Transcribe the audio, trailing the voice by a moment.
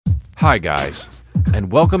Hi, guys,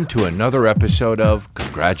 and welcome to another episode of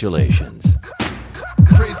Congratulations.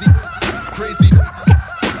 Crazy, crazy,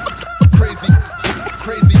 crazy,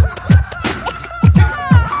 crazy.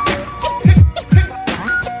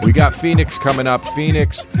 We got Phoenix coming up.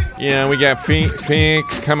 Phoenix. Yeah, we got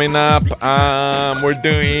Phoenix coming up. We're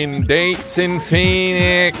doing dates in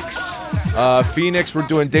Phoenix. Phoenix, we're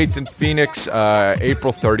doing dates in Phoenix,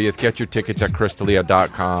 April 30th. Get your tickets at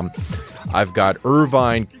crystalia.com. I've got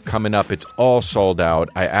Irvine coming up. It's all sold out.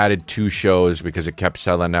 I added 2 shows because it kept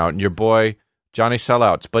selling out. And your boy, Johnny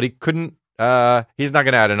Sellouts, but he couldn't, he's not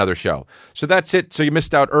going to add another show. So that's it. So you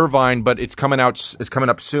missed out Irvine, but it's coming out. It's coming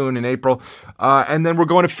up soon in April. And then we're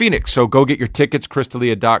going to Phoenix. So go get your tickets,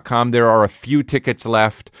 crystalia.com. There are a few tickets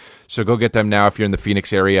left. So go get them now if you're in the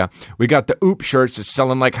Phoenix area. We got the Oop shirts. It's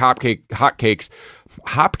selling like hotcakes.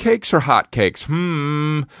 Hopcakes or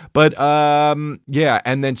hotcakes? But, yeah.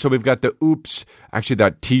 And then so we've got the Oops. Actually,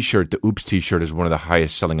 that t-shirt, the Oops t-shirt is one of the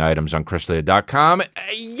highest selling items on crystalia.com.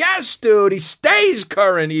 Yes, dude. He stays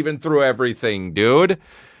current even through everything, dude.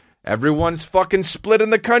 Everyone's fucking split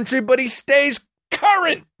in the country, but he stays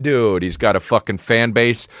current, dude. He's got a fucking fan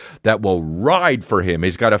base that will ride for him.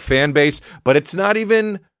 He's got a fan base, but it's not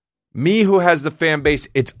even me who has the fan base.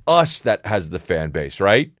 It's us that has the fan base,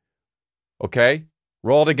 right? Okay?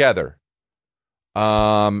 We're all together.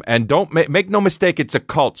 And don't make no mistake, it's a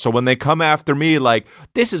cult. So when they come after me like,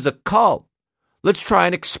 this is a cult, let's try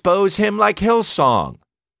and expose him like Hillsong.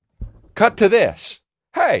 Cut to this.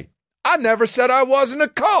 Hey, I never said I wasn't a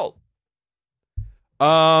cult.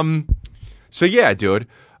 So yeah, dude.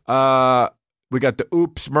 We got the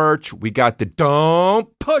Oops merch. We got the Don't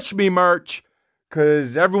Push Me merch.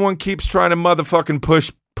 Because everyone keeps trying to motherfucking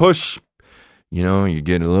push. You know, you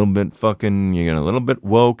get a little bit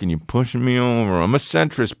woke and you're pushing me over. I'm a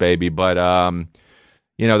centrist, baby. But,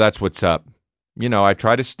 you know, that's what's up. You know, I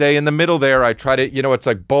try to stay in the middle there. I try to, you know, it's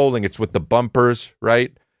like bowling. It's with the bumpers,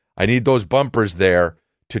 right? I need those bumpers there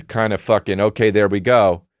to kind of fucking, okay, there we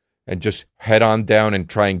go. And just head on down and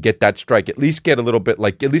try and get that strike. At least get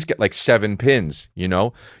like 7 pins, you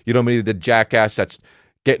know? You don't need the jackass that's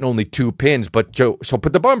getting only 2 pins. But so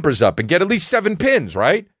put the bumpers up and get at least 7 pins,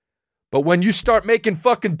 right? But when you start making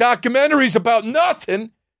fucking documentaries about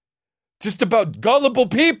nothing, just about gullible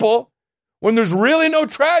people, when there's really no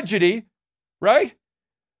tragedy, right?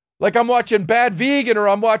 Like I'm watching Bad Vegan or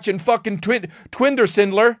I'm watching fucking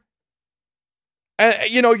Twindersindler.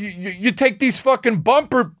 And, you know, you take these fucking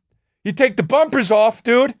you take the bumpers off,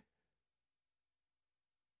 dude.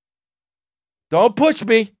 Don't push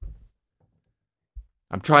me.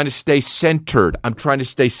 I'm trying to stay centered.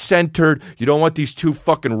 You don't want these 2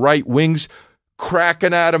 fucking right wings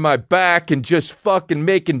cracking out of my back and just fucking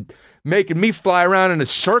making me fly around in a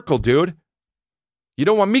circle, dude. You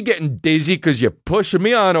don't want me getting dizzy because you're pushing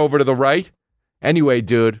me on over to the right. Anyway,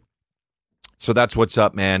 dude. So that's what's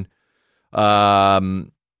up, man. Yeah,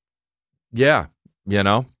 you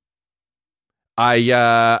know.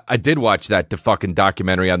 I did watch the fucking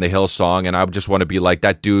documentary on the Hillsong, and I just want to be like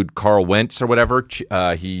that dude Carl Wentz or whatever.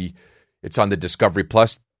 It's on the Discovery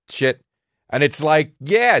Plus shit, and it's like,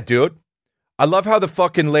 yeah, dude. I love how the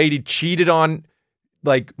fucking lady cheated on,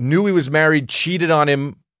 like, knew he was married, cheated on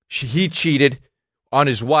him. He cheated on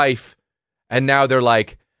his wife, and now they're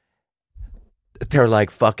like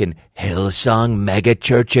fucking Hillsong mega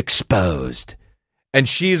church exposed. And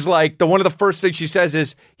she's like, one of the first things she says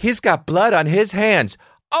is, he's got blood on his hands.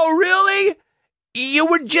 Oh, really? You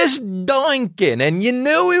were just doinking and you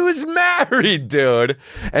knew he was married, dude.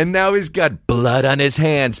 And now he's got blood on his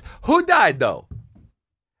hands. Who died, though?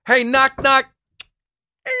 Hey, knock, knock.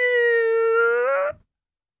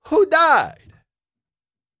 Who died?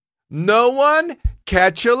 No one?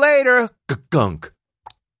 Catch you later. Gunk.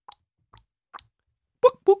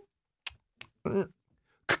 Book, book.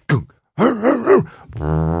 Gunk.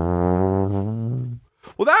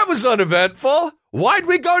 Well, that was uneventful. Why'd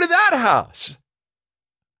we go to that house?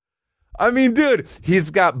 I mean, dude,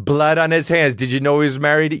 he's got blood on his hands. Did you know he was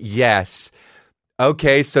married? Yes.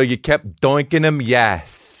 Okay, so you kept doinking him?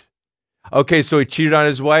 Yes. Okay, so he cheated on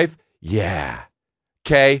his wife? Yeah.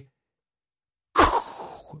 Okay.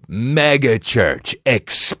 Mega church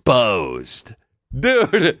exposed.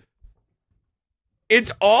 Dude,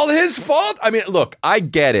 it's all his fault? I mean, look, I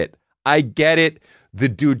get it. The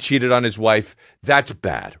dude cheated on his wife. That's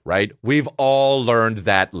bad, right? We've all learned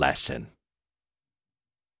that lesson.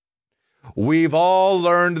 We've all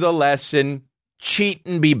learned the lesson.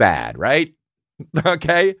 Cheating be bad, right?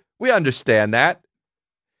 Okay? We understand that.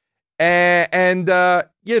 And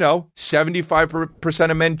you know,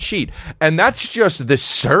 75% of men cheat. And that's just the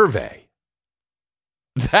survey.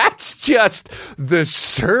 That's just the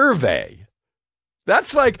survey.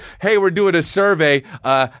 That's like, hey, we're doing a survey.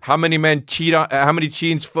 How many men cheat on? How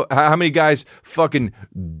many guys fucking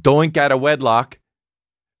doink out of wedlock?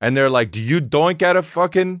 And they're like, do you doink out of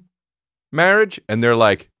fucking marriage? And they're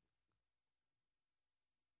like,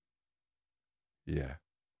 yeah.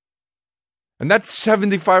 And that's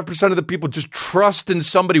 75% of the people just trusting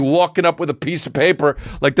somebody walking up with a piece of paper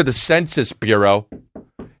like they're the Census Bureau.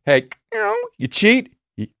 Hey, you cheat?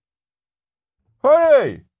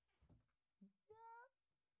 Hey!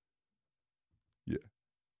 Yeah.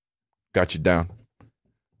 Got you down.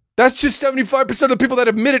 That's just 75% of the people that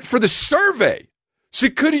admit it for the survey. So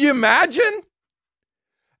could you imagine?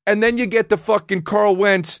 And then you get the fucking Carl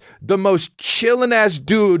Wentz, the most chillin' ass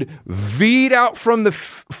dude, V'd out from the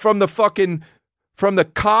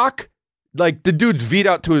cock. Like the dude's V'd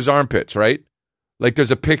out to his armpits, right? Like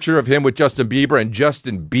there's a picture of him with Justin Bieber, and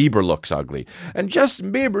Justin Bieber looks ugly. And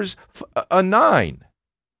Justin Bieber's a 9,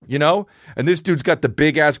 you know? And this dude's got the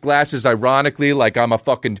big ass glasses, ironically, like I'm a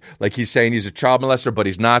fucking, like he's saying he's a child molester, but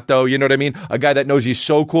he's not though, you know what I mean? A guy that knows he's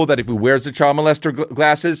so cool that if he wears the child molester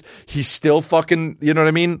glasses, he's still fucking, you know what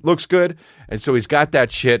I mean? Looks good. And so he's got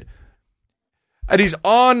that shit. And he's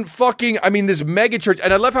on fucking, this mega church.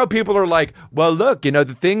 And I love how people are like, well, look,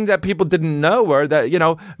 the thing that people didn't know or that,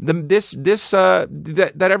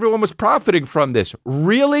 that everyone was profiting from this.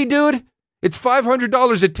 Really, dude? It's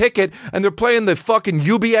 $500 a ticket and they're playing the fucking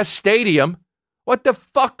UBS Stadium. What the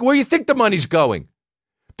fuck? Where do you think the money's going?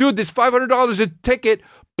 Dude, there's $500 a ticket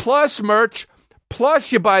plus merch,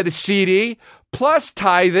 plus you buy the CD, plus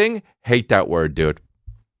tithing. Hate that word, dude.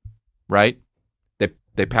 Right?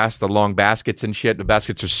 They pass the long baskets and shit. The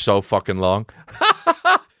baskets are so fucking long.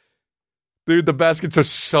 Dude, the baskets are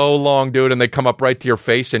so long, dude, and they come up right to your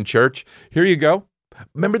face in church. Here you go.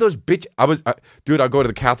 Remember those bitch? Dude, I'll go to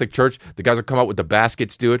the Catholic church. The guys would come out with the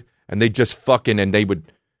baskets, dude, and they just and they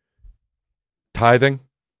would tithing.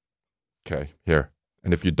 Okay, here.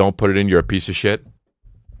 And if you don't put it in, you're a piece of shit.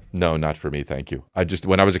 No, not for me, thank you.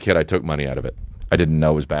 When I was a kid, I took money out of it. I didn't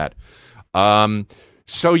know it was bad.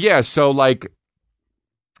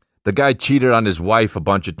 The guy cheated on his wife a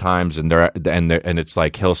bunch of times, and it's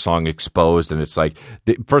like Hillsong exposed, and it's like,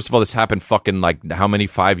 first of all, this happened fucking like how many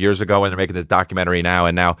 5 years ago, and they're making this documentary now,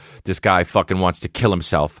 and now this guy fucking wants to kill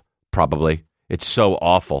himself. Probably, it's so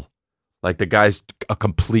awful. Like the guy's a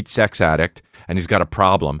complete sex addict, and he's got a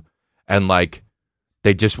problem, and like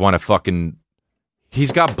they just want to fucking.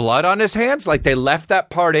 He's got blood on his hands, like they left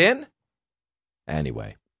that part in.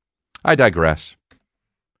 Anyway, I digress,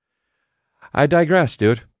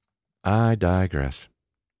 dude. I digress.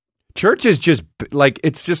 Church is just like,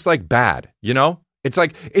 it's just like bad, you know? It's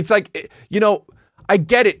like, I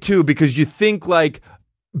get it too, because you think like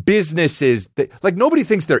businesses, like nobody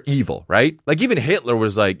thinks they're evil, right? Like even Hitler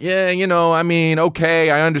was like, yeah, okay,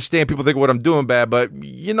 I understand people think what I'm doing bad, but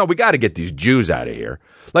we got to get these Jews out of here.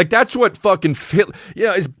 Like that's what fucking,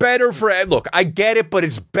 is better for, look, I get it, but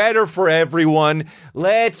it's better for everyone.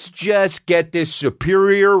 Let's just get this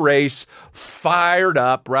superior race fired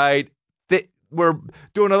up, right? We're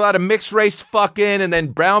doing a lot of mixed race fucking, and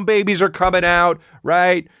then brown babies are coming out,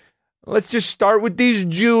 right? Let's just start with these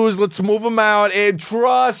Jews. Let's move them out. And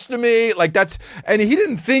trust me, like and he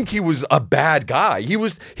didn't think he was a bad guy.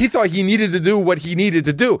 He thought he needed to do what he needed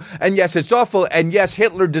to do. And yes, it's awful. And yes,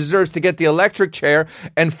 Hitler deserves to get the electric chair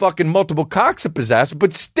and fucking multiple cocks up his ass.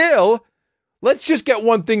 But still, let's just get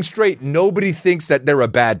one thing straight. Nobody thinks that they're a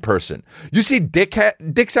bad person. You see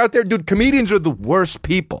dicks out there, dude. Comedians are the worst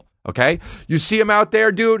people. Okay? You see them out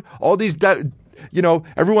there, dude. All these,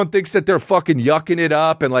 everyone thinks that they're fucking yucking it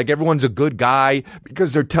up and like everyone's a good guy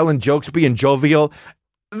because they're telling jokes, being jovial.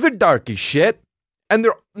 They're dark as shit. And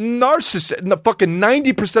they're narcissists. The fucking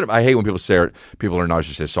 90% of, I hate when people say people are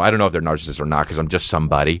narcissists. So I don't know if they're narcissists or not because I'm just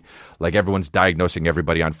somebody. Like everyone's diagnosing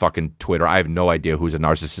everybody on fucking Twitter. I have no idea who's a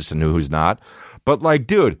narcissist and who's not. But like,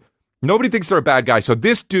 dude, nobody thinks they're a bad guy. So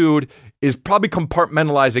this dude is probably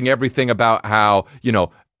compartmentalizing everything about how,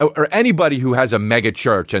 or anybody who has a mega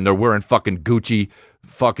church and they're wearing fucking Gucci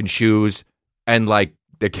fucking shoes and like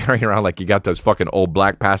they're carrying around like you got those fucking old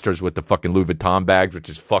black pastors with the fucking Louis Vuitton bags, which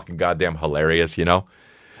is fucking goddamn hilarious,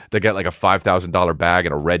 They get like a $5,000 bag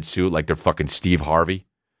and a red suit like they're fucking Steve Harvey.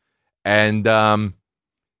 And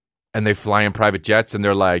they fly in private jets and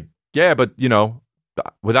they're like, yeah, but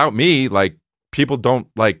without me, like people don't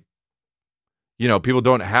like, people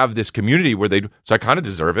don't have this community where so I kind of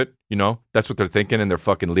deserve it, That's what they're thinking in their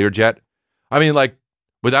fucking Learjet. I mean, like,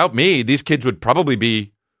 without me, these kids would probably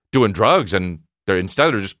be doing drugs and they're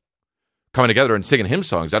just coming together and singing hymn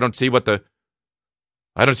songs. I don't see what the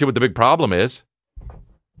big problem is.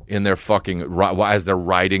 in their fucking as they're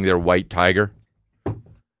riding their white tiger.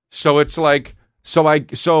 So it's like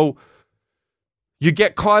so you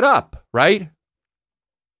get caught up, right?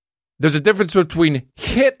 There's a difference between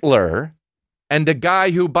Hitler and a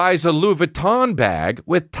guy who buys a Louis Vuitton bag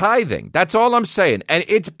with tithing. That's all I'm saying. And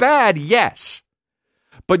it's bad, yes.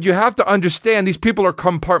 But you have to understand these people are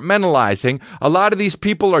compartmentalizing. A lot of these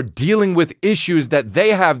people are dealing with issues that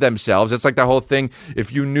they have themselves. It's like the whole thing,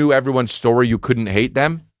 if you knew everyone's story, you couldn't hate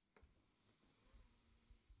them.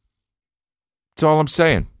 That's all I'm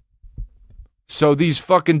saying. So these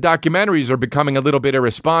fucking documentaries are becoming a little bit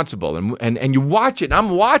irresponsible. And you watch it, and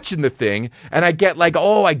I'm watching the thing, and I get like,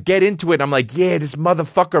 I get into it. I'm like, yeah, this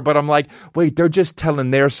motherfucker. But I'm like, wait, they're just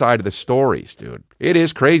telling their side of the stories, dude. It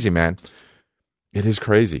is crazy, man. It is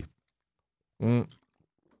crazy.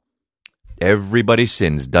 Everybody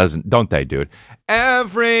sins, don't they, dude?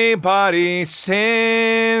 Everybody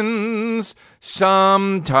sins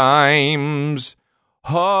sometimes.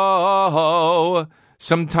 Oh,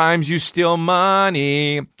 sometimes you steal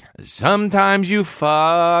money. Sometimes you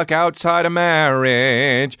fuck outside of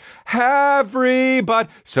marriage. Everybody.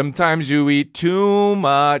 Sometimes you eat too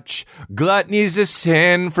much. Gluttony's a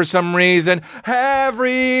sin for some reason.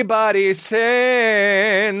 Everybody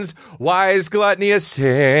sins. Why is gluttony a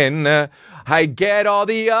sin? I get all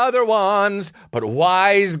the other ones, but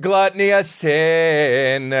why is gluttony a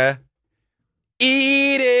sin?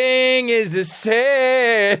 Eating is a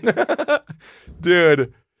sin.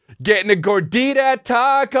 Dude, getting a gordita at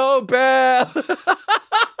Taco Bell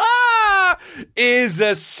is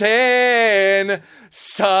a sin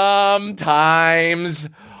sometimes.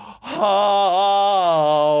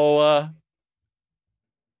 Oh.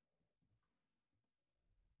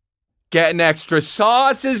 Getting extra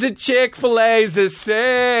sauces at Chick-fil-A is a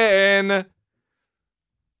sin.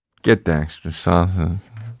 Get the extra sauces.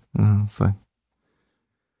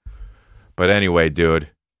 But anyway, dude,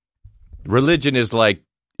 religion is like,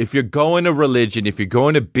 if you're going to religion, if you're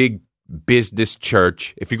going to big business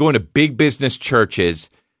church, if you're going to big business churches,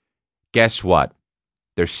 guess what?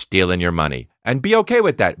 They're stealing your money. And be okay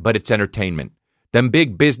with that, but it's entertainment. Them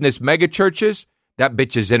big business mega churches, that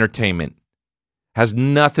bitch is entertainment. Has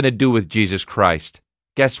nothing to do with Jesus Christ.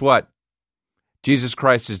 Guess what? Jesus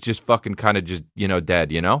Christ is just fucking kind of just,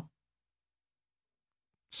 dead,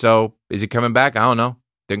 So, is he coming back? I don't know.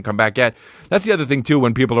 Didn't come back yet. That's the other thing, too,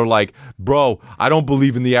 when people are like, bro, I don't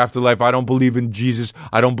believe in the afterlife. I don't believe in Jesus.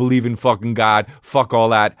 I don't believe in fucking God. Fuck all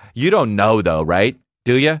that. You don't know, though, right?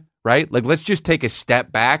 Do you? Right? Like, let's just take a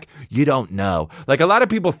step back. You don't know. Like, a lot of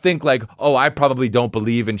people think like, oh, I probably don't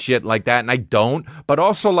believe in shit like that, and I don't. But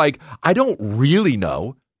also, like, I don't really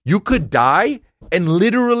know. You could die, and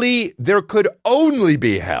literally, there could only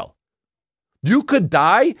be hell. You could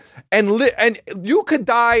die, and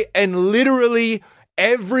literally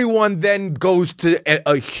everyone then goes to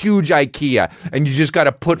a huge IKEA, and you just got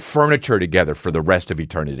to put furniture together for the rest of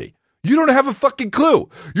eternity. You don't have a fucking clue.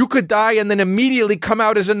 You could die and then immediately come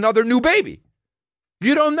out as another new baby.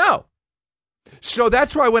 You don't know. So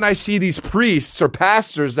that's why when I see these priests or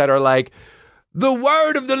pastors that are like, the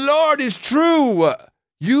word of the Lord is true.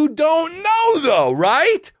 You don't know though,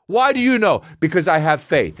 right? Why do you know? Because I have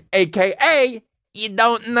faith. AKA, you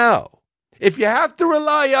don't know. If you have to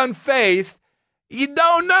rely on faith, you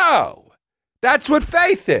don't know. That's what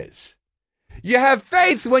faith is. You have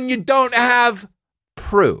faith when you don't have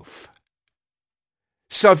proof.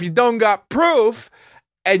 So if you don't got proof,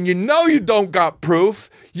 and you know you don't got proof,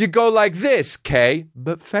 you go like this, Kay,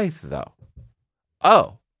 but faith though.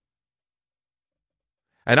 Oh.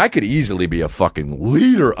 And I could easily be a fucking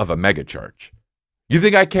leader of a megachurch. You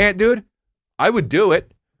think I can't, dude? I would do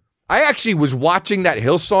it. I actually was watching that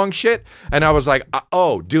Hillsong shit, and I was like,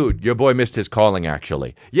 oh, dude, your boy missed his calling,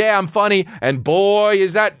 actually. Yeah, I'm funny, and boy,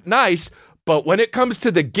 is that nice, but when it comes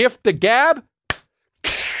to the gift of gab,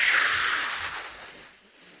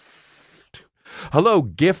 hello,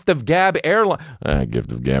 Gift of Gab Airlines.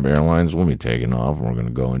 Gift of Gab Airlines, we'll be taking off. We're going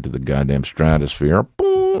to go into the goddamn stratosphere.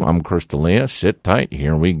 Boom, I'm Crystalia. Sit tight.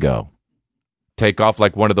 Here we go. Take off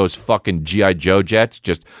like one of those fucking G.I. Joe jets.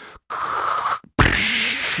 Just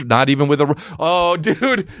not even with a... Oh,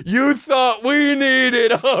 dude, you thought we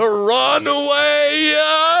needed a runaway?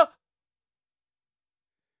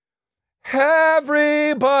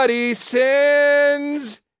 Everybody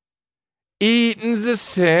sins. Eating's a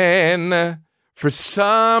sin. For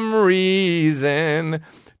some reason,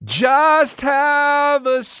 just have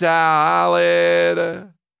a salad.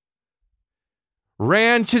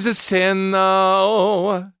 Ranch is a sin,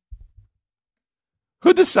 though.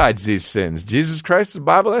 Who decides these sins? Jesus Christ, the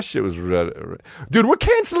Bible? That shit was... Dude, we're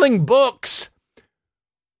canceling books.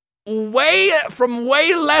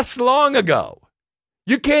 way less long ago.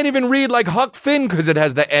 You can't even read like Huck Finn because it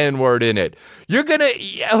has the N-word in it.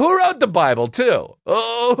 Who wrote the Bible too?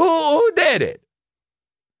 Who did it?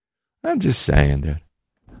 I'm just saying, dude.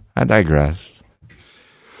 I digress.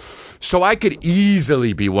 So I could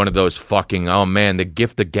easily be one of those fucking, oh man, the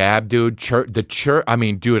gift of gab, dude. The church. I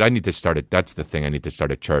mean, dude, I need to start it. That's the thing. I need to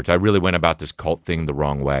start a church. I really went about this cult thing the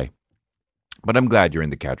wrong way. But I'm glad you're in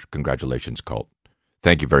the congratulations cult.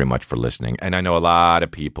 Thank you very much for listening. And I know a lot of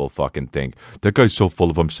people fucking think, that guy's so full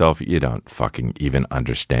of himself. You don't fucking even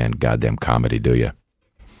understand goddamn comedy, do you?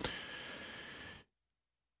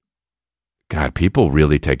 God, people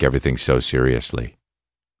really take everything so seriously.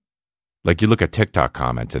 Like you look at TikTok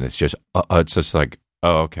comments and it's just like,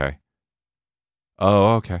 oh, okay.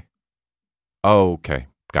 Oh, okay. Oh, okay.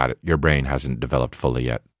 Got it. Your brain hasn't developed fully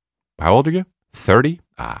yet. How old are you? 30?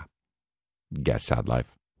 Guess sad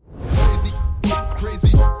life.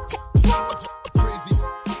 Crazy.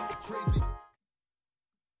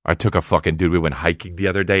 I took a fucking dude. We went hiking the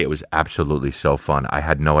other day. It was absolutely so fun. I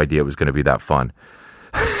had no idea it was going to be that fun.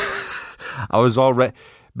 I was already,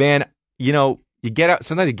 man, you know,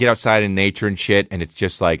 sometimes you get outside in nature and shit, and it's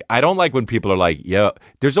just like, I don't like when people are like, yeah,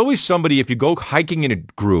 there's always somebody, if you go hiking in a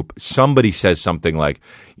group, somebody says something like,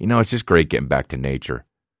 you know, it's just great getting back to nature.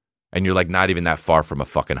 And you're like not even that far from a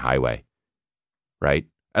fucking highway, right?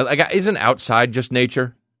 Like, isn't outside just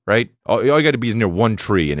nature, right? All you got to be is near one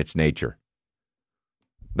tree and it's nature.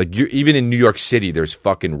 Like, even in New York City, there's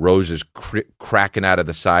fucking roses cracking out of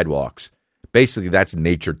the sidewalks. Basically, that's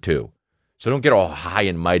nature too. So don't get all high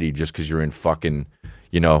and mighty just because you're in fucking,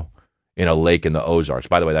 you know, in a lake in the Ozarks.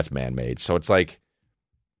 By the way, that's man-made. So it's like,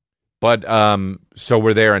 but, so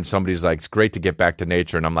we're there and somebody's like, it's great to get back to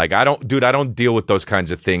nature. And I'm like, I don't deal with those kinds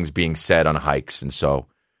of things being said on hikes. And so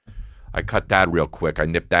I cut that real quick. I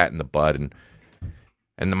nipped that in the bud.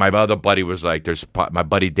 And then my other buddy was like, my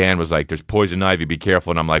buddy Dan was like, there's poison ivy, be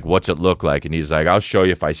careful. And I'm like, what's it look like? And he's like, I'll show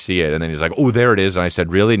you if I see it. And then he's like, oh, there it is. And I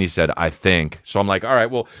said, really? And he said, I think. So I'm like, all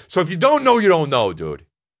right, well, so if you don't know, you don't know, dude.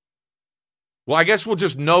 Well, I guess we'll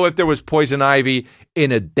just know if there was poison ivy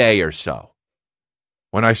in a day or so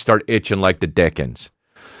when I start itching like the Dickens.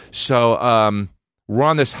 So we're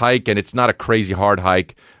on this hike, and it's not a crazy hard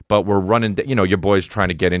hike, but we're running, you know, your boy's trying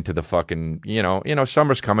to get into the fucking, you know,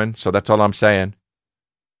 summer's coming. So that's all I'm saying.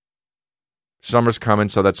 Summer's coming,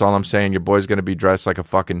 so that's all I'm saying. Your boy's going to be dressed like a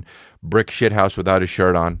fucking brick shithouse without his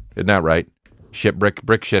shirt on. Isn't that right? Brick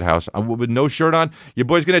shithouse. With no shirt on, your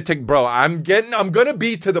boy's going to take, bro, I'm going to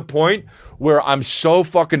be to the point where I'm so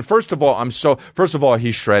fucking, first of all,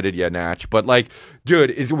 he's shredded, yeah, Natch. But like,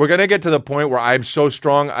 dude, we're going to get to the point where I'm so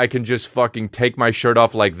strong, I can just fucking take my shirt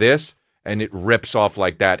off like this, and it rips off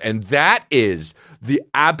like that. And that is the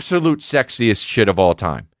absolute sexiest shit of all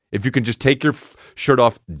time. If you can just take your shirt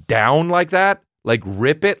off down like that, like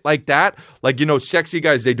rip it like that, like, you know, sexy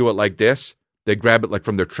guys, they do it like this. They grab it like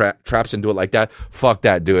from their traps and do it like that. Fuck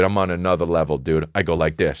that, dude. I'm on another level, dude. I go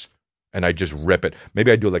like this and I just rip it.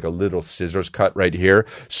 Maybe I do like a little scissors cut right here.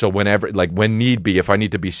 So whenever, like when need be, if I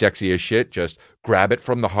need to be sexy as shit, just grab it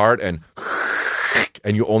from the heart and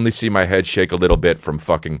you only see my head shake a little bit from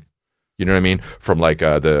fucking, you know what I mean? From like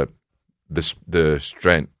the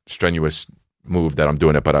strenuous move that I'm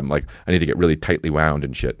doing it, but I'm like, I need to get really tightly wound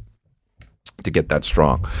and shit to get that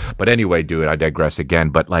strong. But anyway, dude, I digress again.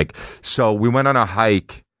 But like, so we went on a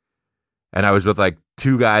hike and I was with like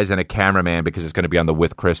two guys and a cameraman because it's going to be on the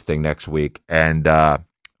With Chris thing next week. And on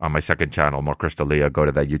my second channel, More Crystalia, go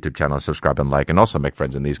to that YouTube channel, subscribe and like, and also make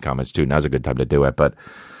friends in these comments too. Now's a good time to do it. But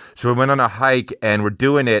so we went on a hike and we're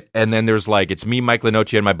doing it. And then there's like, it's me, Mike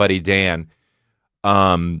Lenoci, and my buddy Dan.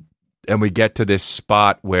 And we get to this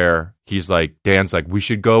spot where Dan's like, we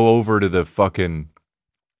should go over to the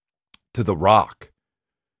rock.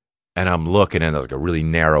 And I'm looking, and there's like a really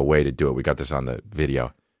narrow way to do it. We got this on the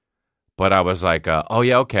video. But I was like, oh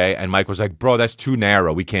yeah, okay. And Mike was like, bro, that's too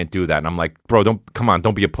narrow. We can't do that. And I'm like, bro,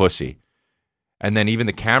 don't be a pussy. And then even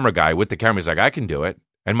the camera guy with the camera is like, I can do it.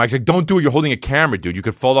 And Mike's like, don't do it. You're holding a camera, dude. You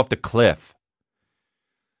could fall off the cliff.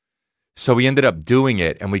 So we ended up doing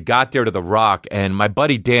it, and we got there to the rock, and my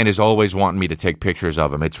buddy Dan is always wanting me to take pictures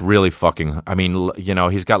of him. It's really fucking, I mean, you know,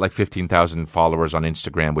 he's got like 15,000 followers on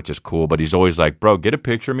Instagram, which is cool, but he's always like, bro, get a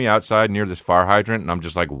picture of me outside near this fire hydrant, and I'm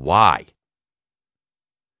just like, why?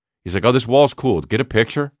 He's like, oh, this wall's cool. Get a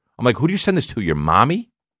picture. I'm like, who do you send this to, your mommy?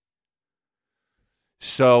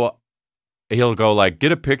 So he'll go like,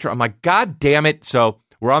 get a picture. I'm like, God damn it. So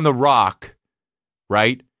we're on the rock,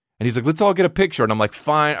 right? And he's like, let's all get a picture. And I'm like,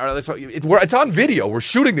 fine. All right, it's on video. We're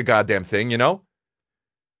shooting the goddamn thing, you know?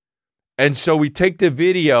 And so we take the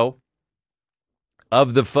video,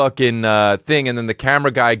 of the fucking thing, and then the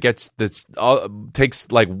camera guy gets this,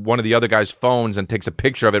 takes like one of the other guy's phones and takes a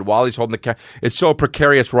picture of it while he's holding the camera. It's so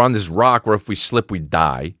precarious. We're on this rock where if we slip, we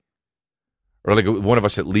die. Or like one of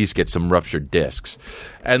us at least gets some ruptured discs.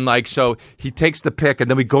 And like, so he takes the pic, and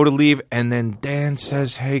then we go to leave, and then Dan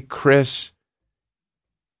says, "Hey, Chris,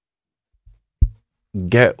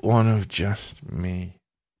 get one of just me."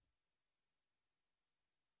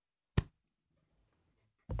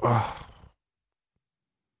 Oh.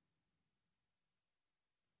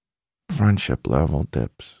 Friendship level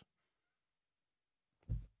dips.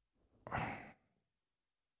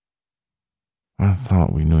 I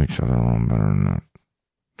thought we knew each other a little better than that.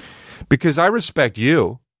 Because I respect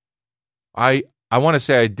you. I want to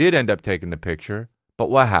say I did end up taking the picture, but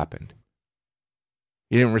what happened?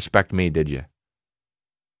 You didn't respect me, did you?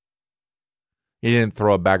 You didn't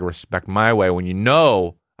throw a bag of respect my way when you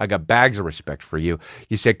know I got bags of respect for you.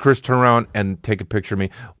 You said, "Chris, turn around and take a picture of me."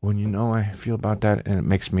 When you know I feel about that, and it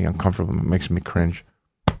makes me uncomfortable, it makes me cringe.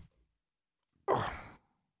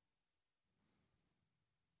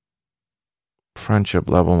 Friendship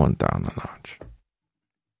level went down a notch.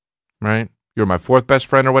 Right? You're my fourth best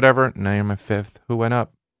friend or whatever. Now you're my fifth. Who went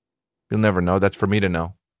up? You'll never know. That's for me to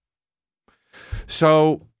know.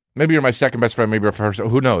 So maybe you're my second best friend. Maybe you're first.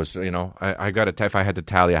 Who knows? You know, I got to, if I had to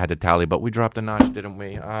tally, I had to tally. But we dropped a notch, didn't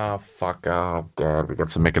we? Oh, fuck. Oh, God. We got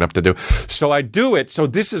some making up to do. So I do it. So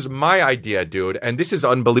this is my idea, dude. And this is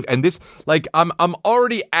unbelievable. And this, like, I'm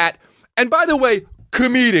already at, and by the way,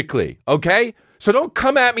 comedically, okay? So don't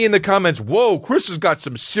come at me in the comments, "Whoa, Chris has got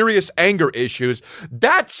some serious anger issues."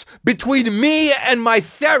 That's between me and my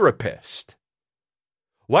therapist.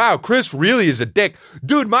 Wow, Chris really is a dick.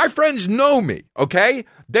 Dude, my friends know me, okay?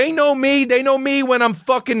 They know me. They know me when I'm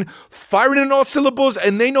fucking firing in all syllables,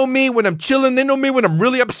 and they know me when I'm chilling. They know me when I'm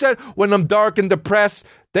really upset, when I'm dark and depressed.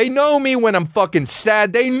 They know me when I'm fucking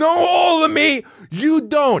sad. They know all of me. You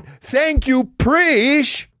don't. Thank you,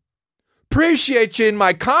 Preach. Appreciate you in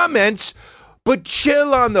my comments. But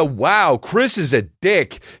chill on the, wow, Chris is a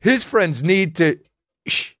dick. His friends need to...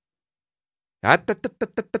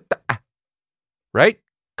 Right?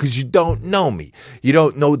 Because you don't know me. You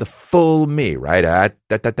don't know the full me, right?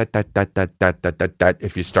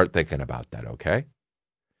 If you start thinking about that, okay?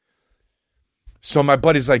 So my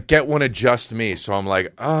buddy's like, "Get one of just me." So I'm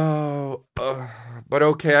like, but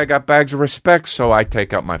okay, I got bags of respect. So I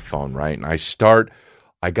take out my phone, right? And I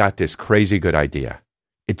got this crazy good idea.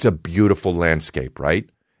 It's a beautiful landscape, right?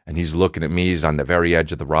 And he's looking at me. He's on the very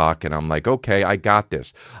edge of the rock. And I'm like, okay, I got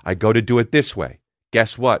this. I go to do it this way.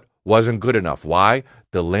 Guess what? Wasn't good enough. Why?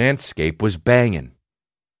 The landscape was banging.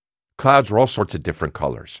 Clouds were all sorts of different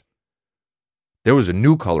colors. There was a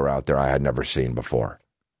new color out there I had never seen before,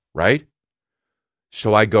 right?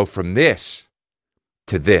 So I go from this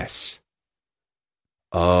to this.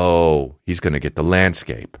 Oh, he's going to get the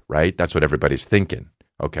landscape, right? That's what everybody's thinking,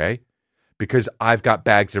 okay? Because I've got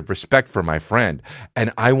bags of respect for my friend,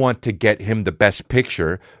 and I want to get him the best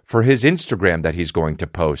picture for his Instagram that he's going to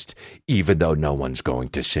post, even though no one's going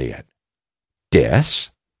to see it. Dis?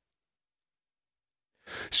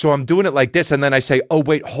 So I'm doing it like this, and then I say, "Oh,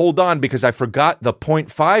 wait, hold on, because I forgot the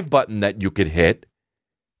 0.5 button that you could hit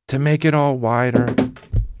to make it all wider."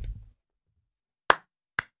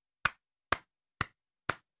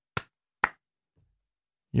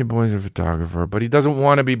 Your boy's a photographer, but he doesn't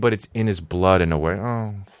want to be, but it's in his blood in a way.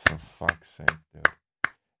 Oh, for fuck's sake, dude.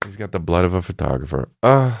 He's got the blood of a photographer.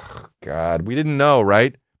 Oh, God. We didn't know,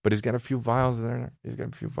 right? But he's got a few vials there. He's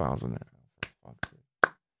got a few vials in there. For fuck's sake.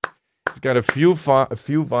 He's got a few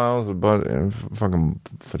vials of blood, fucking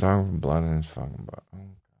photographer blood in his fucking butt.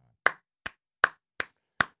 Oh.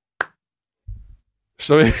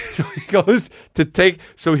 So he goes to take,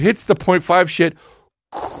 so he hits the 0.5 shit.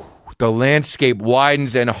 The landscape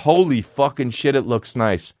widens, and holy fucking shit, it looks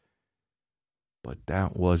nice. But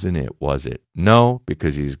that wasn't it, was it? No,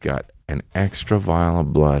 because he's got an extra vial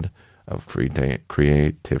of blood of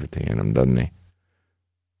creativity in him, doesn't he?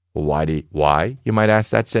 Well, why? You might ask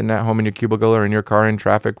that sitting at home in your cubicle or in your car in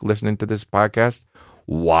traffic listening to this podcast.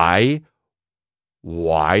 Why?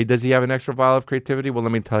 Why does he have an extra vial of creativity? Well,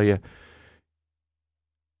 let me tell you.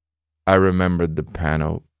 I remembered the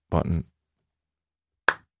pano button.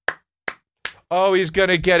 Oh, he's going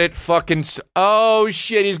to get it fucking... Oh,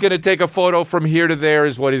 shit, he's going to take a photo from here to there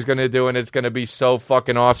is what he's going to do, and it's going to be so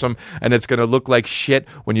fucking awesome, and it's going to look like shit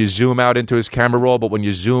when you zoom out into his camera roll, but when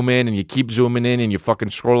you zoom in and you keep zooming in and you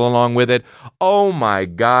fucking scroll along with it, oh my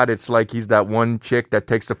God, it's like he's that one chick that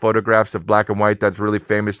takes the photographs of black and white that's really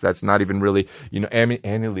famous, that's not even really, you know, Annie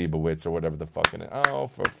Leibovitz or whatever the fucking... Oh,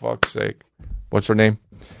 for fuck's sake. What's her name?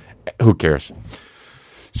 Who cares?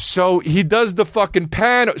 So he does the fucking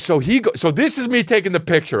pan. So this is me taking the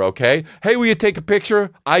picture, okay? Hey, will you take a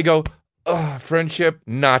picture? I go, friendship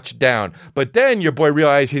notched down. But then your boy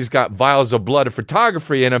realized he's got vials of blood of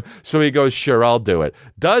photography in him, so he goes, sure, I'll do it.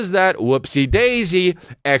 Does that, whoopsie daisy,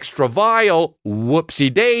 extra vial,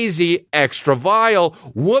 whoopsie daisy, extra vial,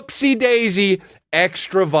 whoopsie daisy,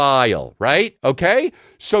 extra vial, right? Okay?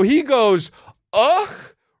 So he goes,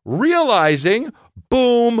 realizing,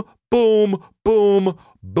 boom, boom, boom,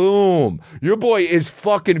 boom. Your boy is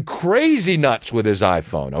fucking crazy nuts with his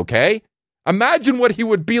iPhone, okay? Imagine what he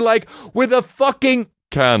would be like with a fucking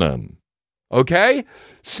Canon. Okay?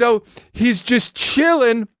 So he's just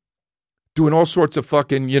chilling, doing all sorts of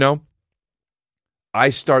fucking, I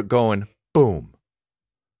start going, boom.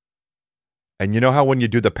 And you know how when you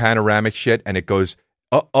do the panoramic shit and it goes,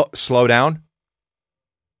 slow down?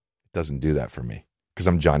 It doesn't do that for me because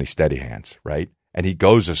I'm Johnny Steadyhands, right? And he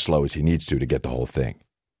goes as slow as he needs to get the whole thing.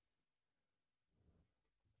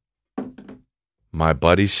 My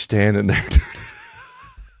buddy's standing there, dude.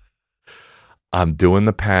 I'm doing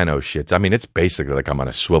the pano shits. I mean, it's basically like I'm on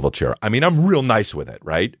a swivel chair. I mean, I'm real nice with it,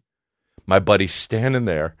 right? My buddy's standing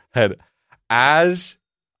there, and as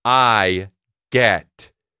I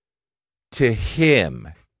get to him,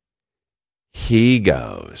 he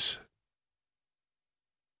goes,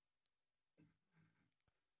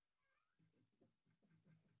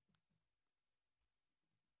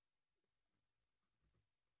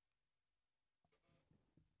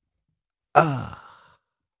 ah.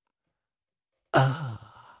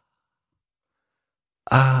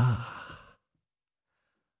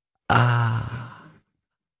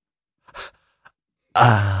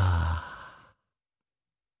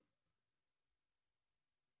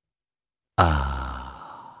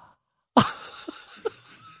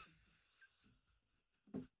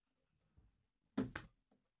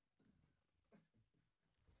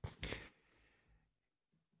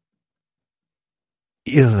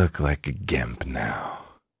 You look like a gimp now.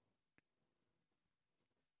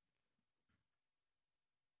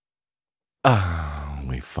 Oh,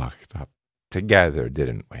 we fucked up together,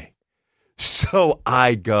 didn't we? So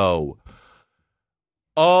I go,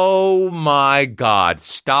 oh my God,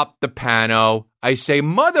 stop the pano. I say,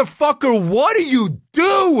 motherfucker, what are you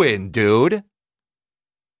doing, dude?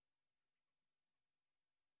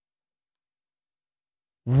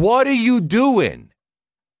 What are you doing?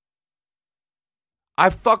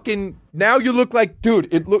 Now you look like,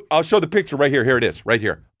 dude, I'll show the picture right here. Here it is, right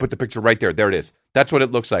here. Put the picture right there. There it is. That's what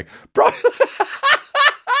it looks like. Bro, it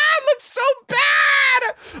looks so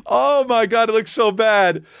bad. Oh my God, it looks so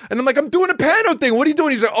bad. And I'm like, I'm doing a pano thing. What are you doing?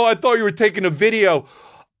 He's like, oh, I thought you were taking a video.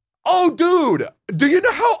 Oh, dude, do you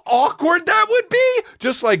know how awkward that would be?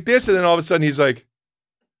 Just like this. And then all of a sudden he's like,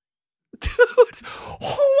 dude,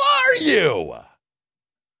 who are you?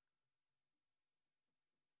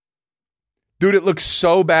 Dude, it looks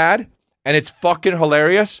so bad, and it's fucking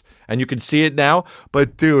hilarious, and you can see it now.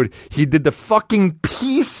 But, dude, he did the fucking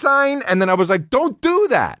peace sign, and then I was like, don't do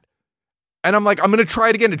that. And I'm like, I'm going to try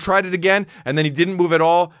it again. I tried it again, and then he didn't move at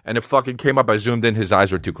all, and it fucking came up. I zoomed in. His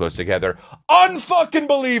eyes were too close together. Unfucking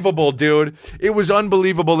believable, dude. It was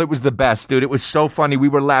unbelievable. It was the best, dude. It was so funny. We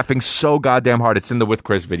were laughing so goddamn hard. It's in the With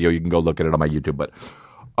Chris video. You can go look at it on my YouTube. But,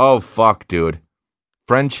 oh, fuck, dude.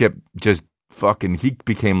 Friendship just... fucking, he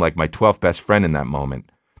became like my 12th best friend in that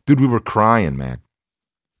moment. Dude, we were crying, man.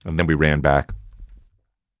 And then we ran back.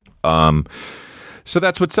 So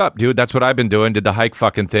that's what's up, dude. That's what I've been doing. Did the hike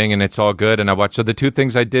fucking thing, and it's all good. And I watched. So the two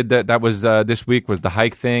things I did that was this week was the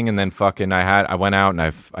hike thing, and then fucking I went out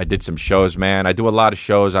and I did some shows, man. I do a lot of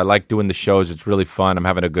shows. I like doing the shows. It's really fun. I'm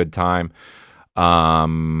having a good time.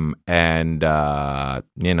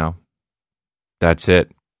 That's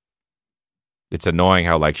it. It's annoying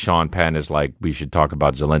how like Sean Penn is like, we should talk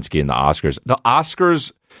about Zelensky and the Oscars. The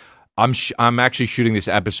Oscars, I'm actually shooting this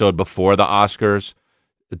episode before the Oscars.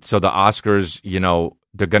 So the Oscars,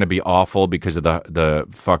 they're going to be awful because of the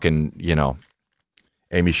fucking,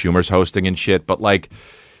 Amy Schumer's hosting and shit. But like,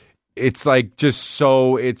 it's like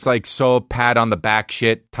so pat on the back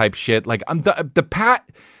shit type shit. Like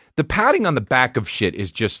the patting on the back of shit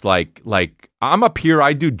is just like I'm up here.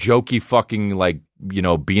 I do jokey fucking like,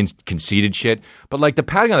 being conceited shit. But like the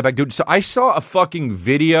patting on the back, dude. So I saw a fucking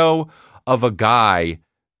video of a guy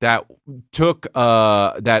that took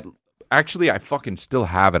that. Actually, I fucking still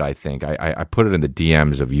have it, I think. I put it in the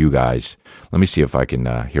DMs of you guys. Let me see if I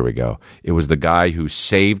can... here we go. It was the guy who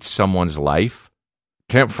saved someone's life.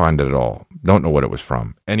 Can't find it at all. Don't know what it was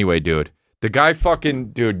from. Anyway, dude. The guy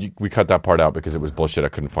fucking... Dude, we cut that part out because it was bullshit. I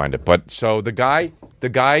couldn't find it. But so the guy...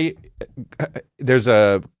 There's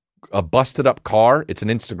a a busted up car. It's an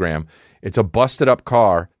Instagram. It's a busted up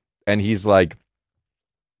car, and he's like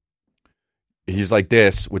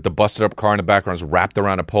this with the busted up car in the background, is wrapped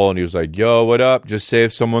around a pole, and he was like, "Yo, what up? Just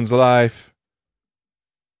saved someone's life.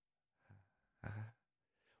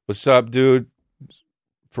 What's up, dude?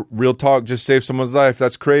 For real talk, just saved someone's life.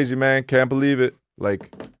 That's crazy, man. Can't believe it."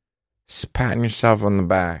 Like, just patting yourself on the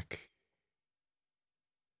back.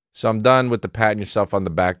 So I'm done with the patting yourself on the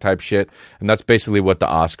back type shit, and that's basically what the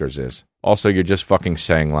Oscars is. Also, you're just fucking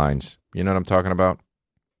saying lines. You know what I'm talking about?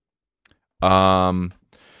 I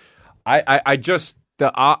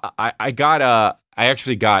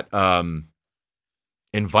actually got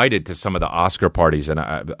invited to some of the Oscar parties, and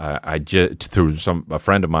I just through a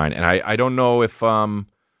friend of mine, and I don't know if I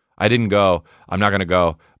didn't go. I'm not gonna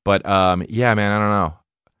go, but yeah, man, I don't know.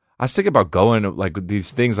 I was thinking about going, like,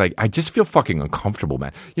 these things. Like, I just feel fucking uncomfortable,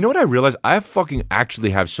 man. You know what I realized? I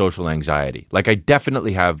actually have social anxiety. Like, I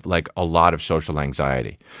definitely have, like, a lot of social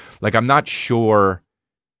anxiety. Like, I'm not sure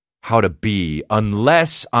how to be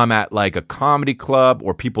unless I'm at, like, a comedy club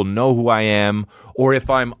or people know who I am, or if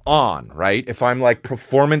I'm on, right? If I'm, like,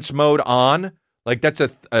 performance mode on, like, that's a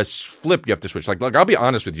flip you have to switch. Like, look, I'll be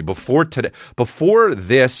honest with you. Before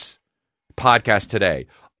this podcast today,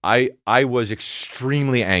 I was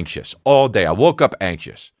extremely anxious all day. I woke up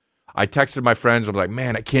anxious. I texted my friends. I'm like,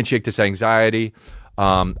 man, I can't shake this anxiety.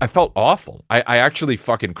 I felt awful. I actually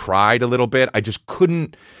fucking cried a little bit. I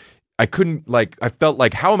couldn't, like, I felt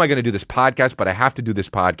like, how am I going to do this podcast? But I have to do this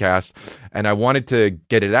podcast. And I wanted to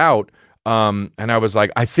get it out. And I was like,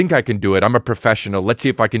 I think I can do it. I'm a professional. Let's see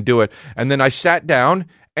if I can do it. And then I sat down,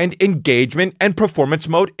 and engagement and performance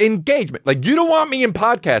mode engagement. Like, you don't want me in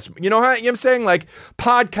podcast. You know what I'm saying? Like,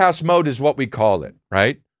 podcast mode is what we call it,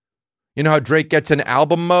 right? You know how Drake gets in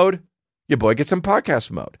album mode? Your boy gets in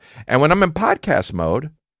podcast mode. And when I'm in podcast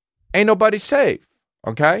mode, ain't nobody safe,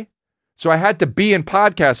 okay? So I had to be in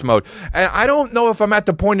podcast mode. And I don't know if I'm at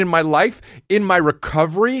the point in my life, in my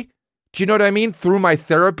recovery, do you know what I mean? Through my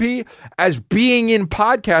therapy, as being in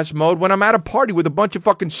podcast mode when I'm at a party with a bunch of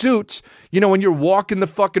fucking suits, you know, when you're walking the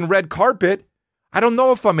fucking red carpet. I don't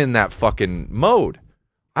know if I'm in that fucking mode.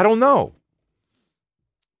 I don't know.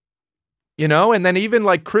 You know, and then even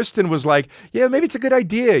like Kristen was like, yeah, maybe it's a good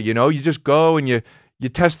idea. You know, you just go and you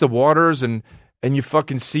test the waters and you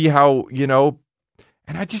fucking see how, you know,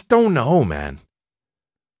 and I just don't know, man.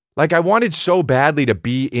 Like, I wanted so badly to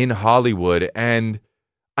be in Hollywood, and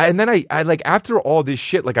then I like, after all this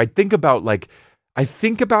shit, like, I think about it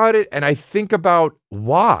and I think about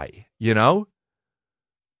why, you know?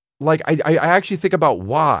 Like, I actually think about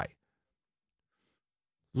why.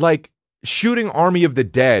 Like, shooting Army of the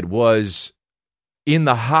Dead was in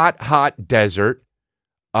the hot desert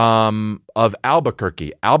of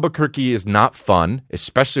Albuquerque. Albuquerque is not fun,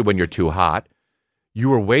 especially when you're too hot. You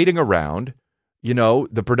were waiting around, you know,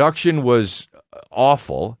 the production was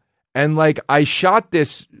awful. And like, I shot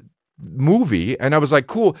this movie and I was like,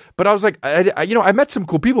 cool. But I was like, I met some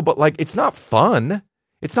cool people, but like, it's not fun.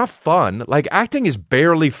 It's not fun. Like, acting is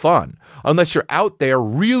barely fun unless you're out there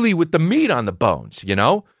really with the meat on the bones, you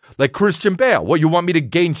know? Like Christian Bale. What, you want me to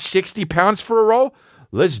gain 60 pounds for a role?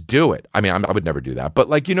 Let's do it. I mean, I would never do that. But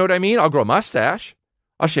like, you know what I mean? I'll grow a mustache.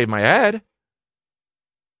 I'll shave my head.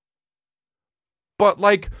 But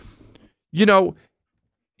like, you know,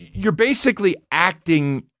 you're basically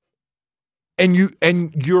acting. And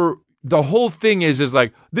the whole thing is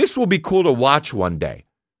like, this will be cool to watch one day.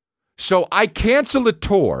 So I cancel a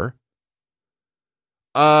tour,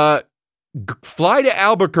 fly to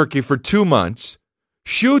Albuquerque for 2 months,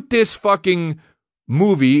 shoot this fucking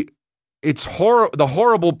movie. It's the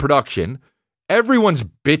horrible production. Everyone's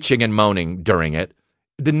bitching and moaning during it.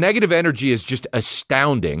 The negative energy is just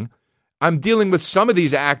astounding. I'm dealing with some of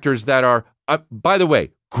these actors that are, by the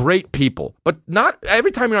way, great people, but not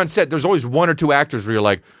every time you're on set, there's always one or two actors where you're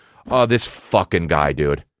like, oh, this fucking guy,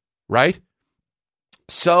 dude. Right?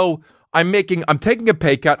 So I'm taking a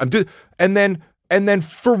pay cut. And then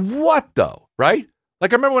for what though? Right?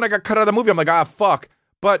 Like, I remember when I got cut out of the movie, I'm like, ah, fuck.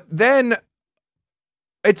 But then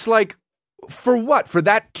it's like, for what? For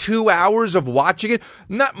that 2 hours of watching it?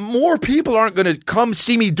 Not more people aren't going to come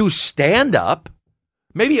see me do stand up.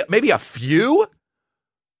 Maybe a few.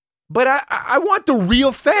 But I want the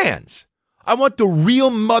real fans. I want the real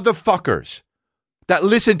motherfuckers that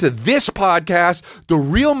listen to this podcast, the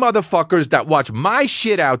real motherfuckers that watch my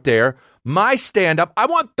shit out there, my stand-up. I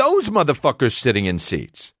want those motherfuckers sitting in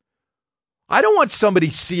seats. I don't want somebody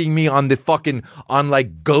seeing me on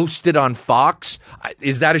like Ghosted on Fox.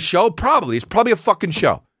 Is that a show? Probably. It's probably a fucking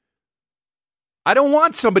show. I don't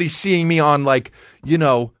want somebody seeing me on, like, you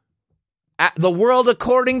know, The World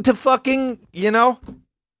According to fucking, you know,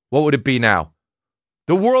 What would it be now?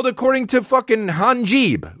 The world according to fucking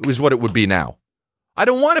Hanjib is what it would be now. I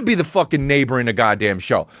don't want to be the fucking neighbor in a goddamn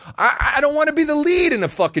show. I don't want to be the lead in a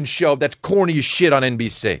fucking show that's corny as shit on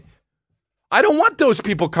NBC. I don't want those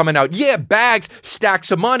people coming out. Yeah, bags,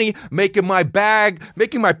 stacks of money, making my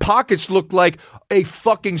pockets look like a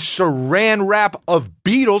fucking saran wrap of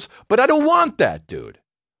Beatles, but I don't want that, dude.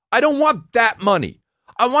 I don't want that money.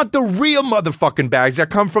 I want the real motherfucking bags that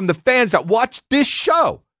come from the fans that watch this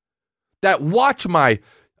show, that watch my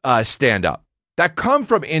stand-up, that come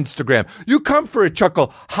from Instagram. You come for a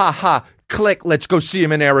chuckle, ha ha, click, let's go see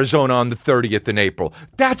him in Arizona on the 30th in April.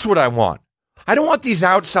 That's what I want. I don't want these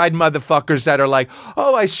outside motherfuckers that are like,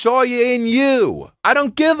 oh, I saw you in You. I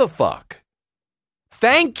don't give a fuck.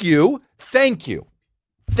 Thank you. Thank you.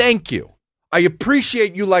 Thank you. I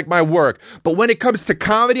appreciate you like my work. But when it comes to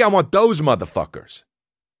comedy, I want those motherfuckers.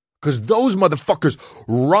 Because those motherfuckers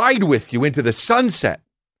ride with you into the sunset.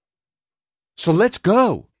 So let's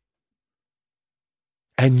go.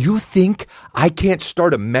 And you think I can't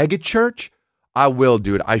start a mega church? I will,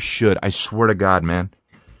 dude. I should. I swear to God, man.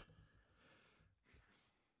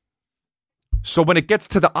 So when it gets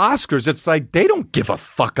to the Oscars, it's like they don't give a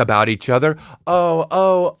fuck about each other.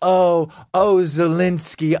 Oh,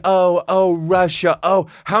 Zelensky. Oh, Russia. Oh,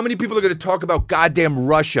 how many people are going to talk about goddamn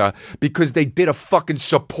Russia because they did a fucking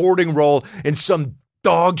supporting role in some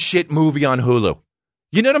dog shit movie on Hulu?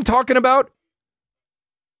 You know what I'm talking about?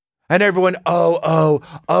 And everyone,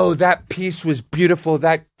 oh, that piece was beautiful.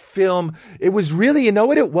 That film, it was really, you know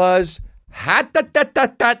what it was?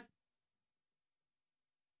 Ha-ta-ta-ta-ta.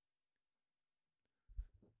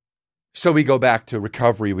 So we go back to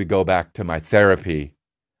recovery. We go back to my therapy.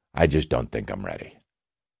 I just don't think I'm ready.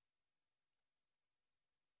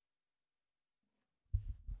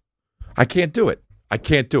 I can't do it. I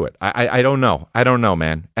can't do it. I don't know. I don't know,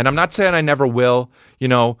 man. And I'm not saying I never will. You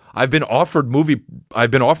know, I've been offered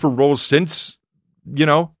roles since, you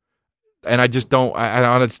know, and I just don't,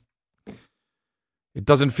 it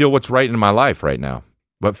doesn't feel what's right in my life right now.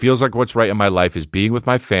 What feels like what's right in my life is being with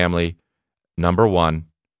my family, number one,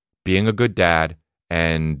 being a good dad,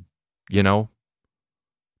 and, you know,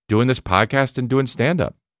 doing this podcast and doing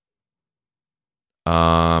stand-up.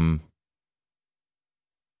 I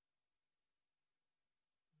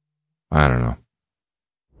don't know.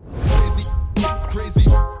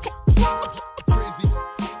 Crazy.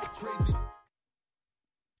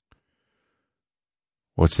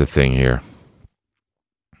 What's the thing here?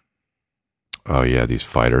 Oh, yeah, these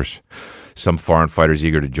fighters. Some foreign fighters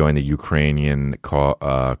eager to join the Ukrainian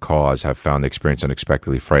cause have found the experience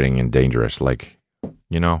unexpectedly frightening and dangerous. Like,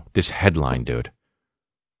 you know, this headline, dude.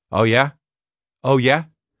 Oh, yeah? Oh, yeah?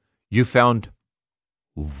 You found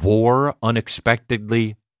war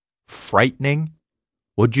unexpectedly frightening?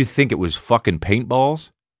 What'd you think it was, fucking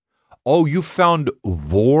paintballs? Oh, you found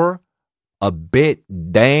war a bit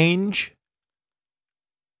dange?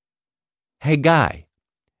 Hey, guy,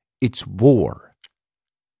 it's war.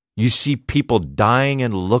 You see people dying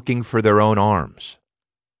and looking for their own arms.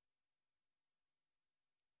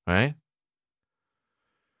 Right?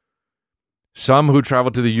 Some who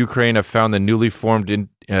traveled to the Ukraine have found the newly formed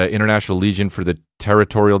International Legion for the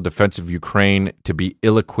Territorial Defense of Ukraine to be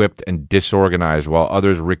ill-equipped and disorganized, while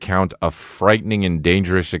others recount a frightening and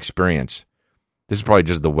dangerous experience. This is probably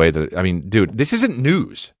just the way that, I mean, dude, this isn't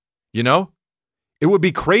news, you know? It would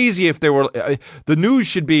be crazy if there were, the news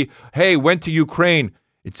should be, hey, went to Ukraine.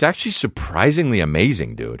 It's actually surprisingly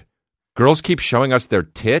amazing, dude. Girls keep showing us their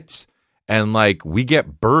tits, and, like, we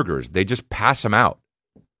get burgers. They just pass them out.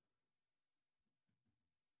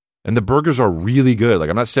 And the burgers are really good.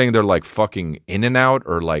 Like, I'm not saying they're, like, fucking In-N-Out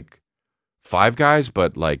or, like, Five Guys,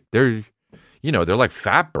 but, like, they're, you know, they're like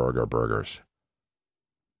fat burgers.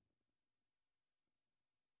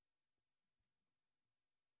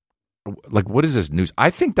 Like, what is this news? I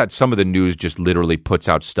think that some of the news just literally puts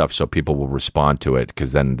out stuff so people will respond to it,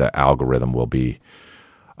 because then the algorithm will be,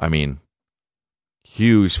 I mean,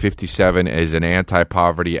 Hughes, 57, is an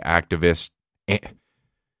anti-poverty activist.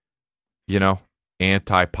 You know,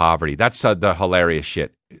 anti-poverty. That's the hilarious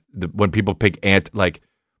shit. When people pick like,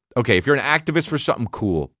 okay, if you're an activist for something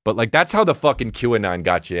cool, but, like, that's how the fucking QAnon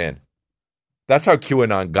got you in. That's how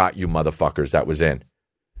QAnon got you motherfuckers that was in.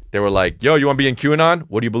 They were like, yo, you want to be in QAnon?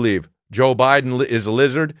 What do you believe? Joe Biden is a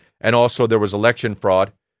lizard, and also there was election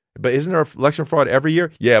fraud. But isn't there election fraud every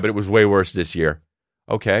year? Yeah, but it was way worse this year.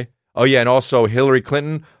 Okay. Oh, yeah, and also Hillary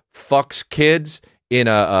Clinton fucks kids in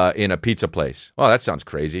a pizza place. Oh, that sounds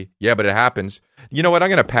crazy. Yeah, but it happens. You know what? I'm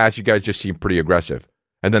going to pass. You guys just seem pretty aggressive.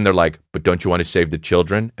 And then they're like, but don't you want to save the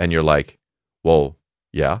children? And you're like, well,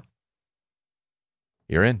 yeah.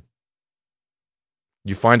 You're in.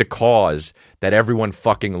 You find a cause that everyone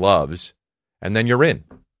fucking loves, and then you're in.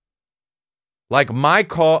 Like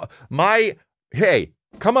hey,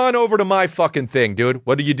 come on over to my fucking thing, dude.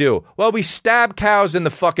 What do? Well, we stab cows in the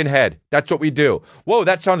fucking head. That's what we do. Whoa,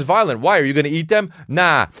 that sounds violent. Why? Are you going to eat them?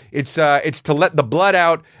 Nah, it's to let the blood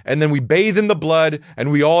out, and then we bathe in the blood,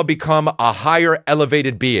 and we all become a higher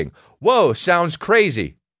elevated being. Whoa, sounds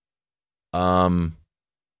crazy. You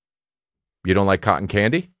don't like cotton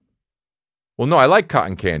candy? Well, no, I like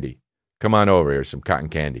cotton candy. Come on over here, some cotton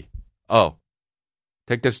candy. Oh,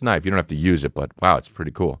 take this knife. You don't have to use it, but wow, it's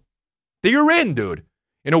pretty cool. You're in, dude.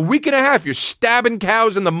 In a week and a half, you're stabbing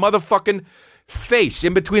cows in the motherfucking face,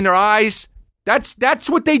 in between their eyes. That's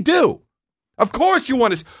what they do. Of course you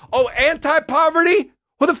want to... Oh, anti-poverty?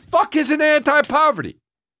 Who the fuck isn't anti-poverty?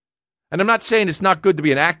 And I'm not saying it's not good to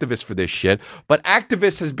be an activist for this shit, but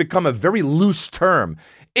activist has become a very loose term.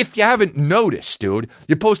 If you haven't noticed, dude,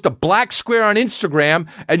 you post a black square on Instagram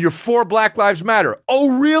and you're for Black Lives Matter.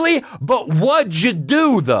 Oh, really? But what'd you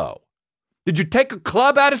do, though? Did you take a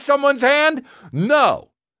club out of someone's hand? No.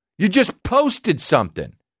 You just posted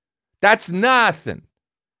something. That's nothing.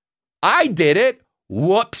 I did it.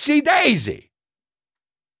 Whoopsie daisy.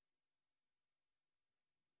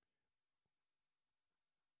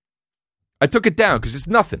 I took it down because it's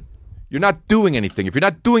nothing. You're not doing anything. If you're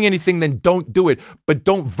not doing anything, then don't do it. But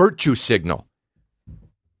don't virtue signal.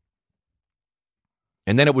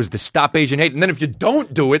 And then it was the Stop Asian Hate. And then if you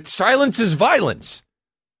don't do it, silence is violence.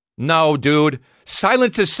 No, dude.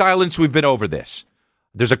 Silence is silence. We've been over this.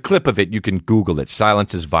 There's a clip of it. You can Google it.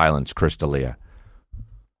 Silence is violence, Crystalia.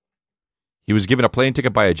 He was given a plane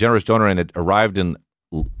ticket by a generous donor and it arrived in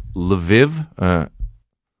Lviv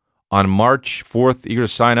on March 4th, eager to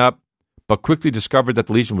sign up, but quickly discovered that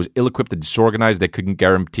the Legion was ill-equipped and disorganized. They couldn't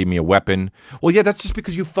guarantee me a weapon. Well, yeah, that's just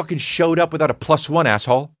because you fucking showed up without a +1,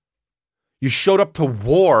 asshole. You showed up to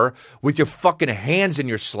war with your fucking hands in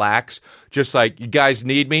your slacks, just like, you guys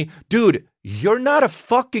need me? Dude, you're not a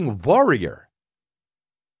fucking warrior.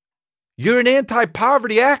 You're an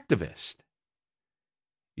anti-poverty activist.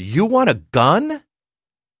 You want a gun?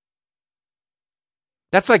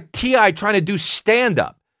 That's like T.I. trying to do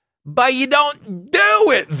stand-up. But you don't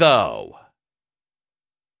do it, though.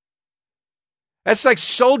 That's like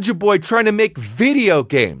Soulja Boy trying to make video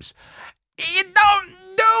games. You don't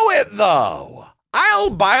do it, though.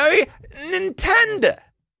 I'll buy Nintendo.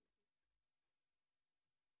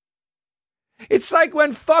 It's like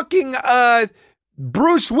when fucking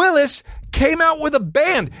Bruce Willis came out with a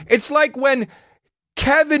band. It's like when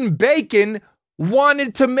Kevin Bacon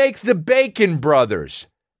wanted to make the Bacon Brothers.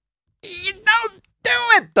 You don't do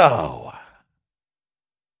it, though.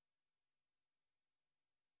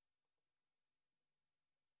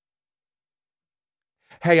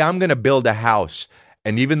 Hey, I'm going to build a house,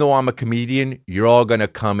 and even though I'm a comedian, you're all going to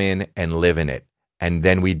come in and live in it. And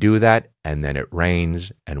then we do that, and then it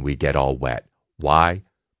rains, and we get all wet. Why?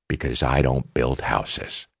 Because I don't build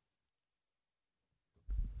houses.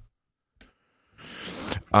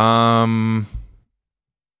 I'm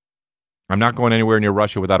not going anywhere near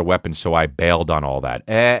Russia without a weapon, so I bailed on all that.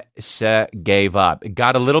 Gave up. It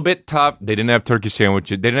got a little bit tough. They didn't have turkey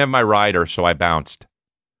sandwiches. They didn't have my rider, so I bounced.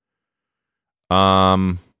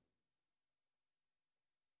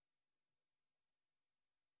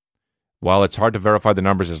 While it's hard to verify the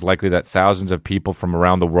numbers, it's likely that thousands of people from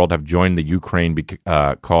around the world have joined the Ukraine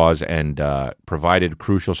cause and provided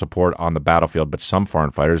crucial support on the battlefield, but some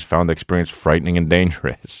foreign fighters found the experience frightening and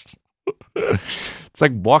dangerous. It's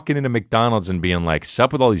like walking into McDonald's and being like,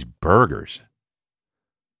 sup with all these burgers.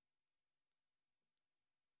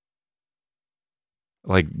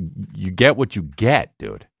 Like, you get what you get,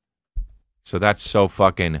 dude. So that's so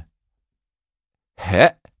fucking...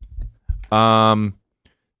 Did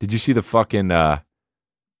you see the fucking... I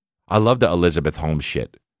love the Elizabeth Holmes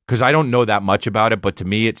shit. Because I don't know that much about it, but to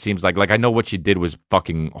me it seems like I know what she did was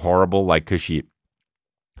fucking horrible, like, because she...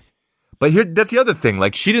 But here, that's the other thing.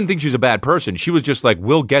 Like, she didn't think she was a bad person. She was just like,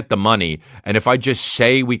 we'll get the money. And if I just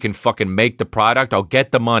say we can fucking make the product, I'll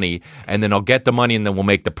get the money. And then I'll get the money and then we'll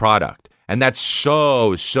make the product. And that's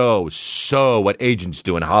so what agents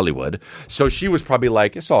do in Hollywood. So she was probably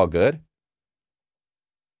like, it's all good.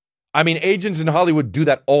 I mean, agents in Hollywood do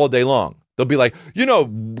that all day long. They'll be like,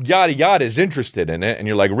 yada yada is interested in it. And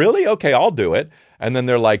you're like, really? Okay, I'll do it. And then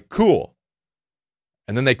they're like, cool.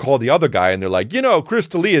 And then they call the other guy and they're like,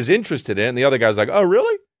 Crystalia is interested in it. And the other guy's like, oh,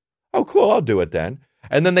 really? Oh, cool. I'll do it then.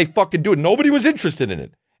 And then they fucking do it. Nobody was interested in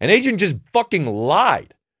it. An agent just fucking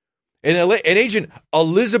lied. And an agent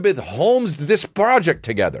Elizabeth Holmes this project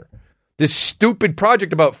together. This stupid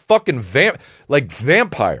project about fucking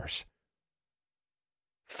vampires.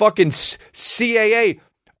 fucking CAA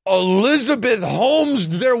Elizabeth Holmes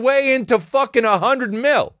their way into fucking 100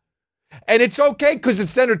 mil. And it's okay because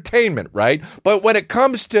it's entertainment, right? But when it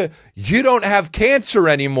comes to you don't have cancer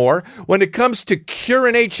anymore, when it comes to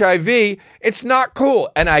curing HIV, it's not cool.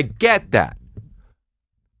 And I get that.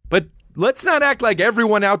 But let's not act like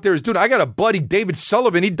everyone out there is doing it. I got a buddy, David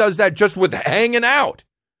Sullivan. He does that just with hanging out.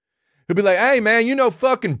 He'll be like, hey, man, you know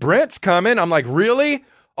fucking Brent's coming. I'm like, really?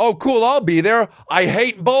 Oh, cool, I'll be there. I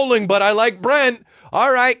hate bowling, but I like Brent.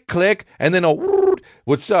 All right, click. And then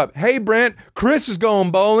what's up? Hey, Brent, Chris is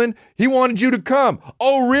going bowling. He wanted you to come.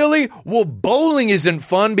 Oh, really? Well, bowling isn't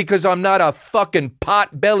fun because I'm not a fucking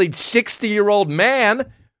pot-bellied 60-year-old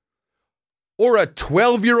man or a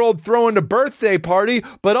 12-year-old throwing a birthday party,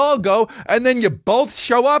 but I'll go. And then you both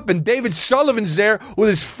show up and David Sullivan's there with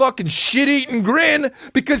his fucking shit-eating grin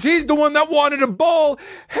because he's the one that wanted to bowl.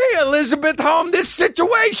 Hey, Elizabeth Holmes, this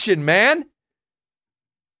situation, man.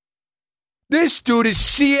 This dude is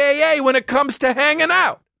CAA when it comes to hanging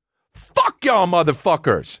out. Fuck y'all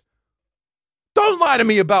motherfuckers. Don't lie to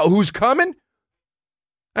me about who's coming.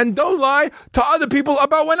 And don't lie to other people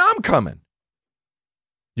about when I'm coming.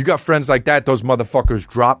 You got friends like that, those motherfuckers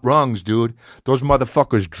drop rungs, dude. Those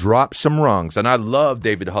motherfuckers drop some rungs. And I love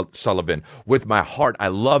David Sullivan. With my heart, I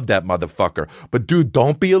love that motherfucker. But dude,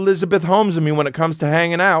 don't be Elizabeth Holmes to me when it comes to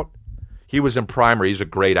hanging out. He was in Primer. He's a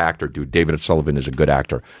great actor, dude. David Sullivan is a good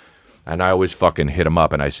actor. And I always fucking hit him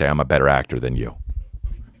up and I say, I'm a better actor than you.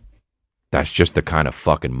 That's just the kind of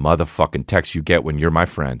fucking motherfucking text you get when you're my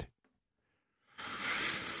friend.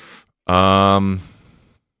 So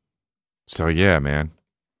yeah, man.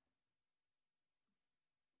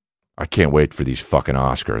 I can't wait for these fucking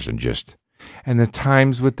Oscars and the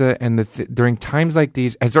times with during times like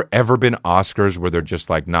these, has there ever been Oscars where they're just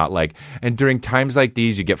like, not like, and during times like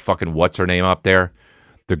these, you get fucking, what's her name up there?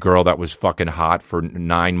 The girl that was fucking hot for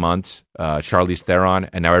 9 months, Charlize Theron,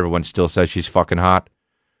 and now everyone still says she's fucking hot.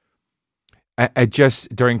 I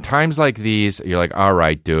just, during times like these, you're like, all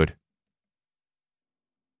right, dude.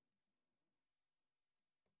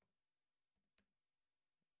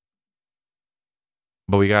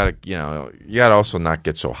 But we gotta, you gotta also not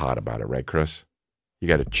get so hot about it, right, Chris? You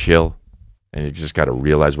gotta chill, and you just gotta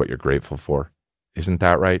realize what you're grateful for. Isn't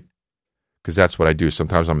that right? Because that's what I do.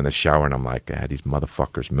 Sometimes I'm in the shower and I'm like, these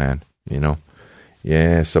motherfuckers, man.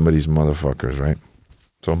 Yeah, some of these motherfuckers, right?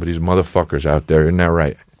 Some of these motherfuckers out there, isn't that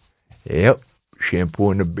right? Yep. Shampoo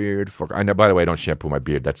in the beard. Fuck. I know, by the way, I don't shampoo my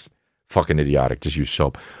beard. That's fucking idiotic. Just use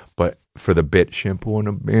soap. But for the bit, shampoo in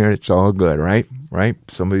the beard, it's all good, right? Right?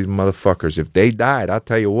 Some of these motherfuckers, if they died, I'll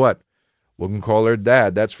tell you what. Wouldn't call her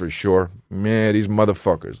dad, that's for sure. Man, these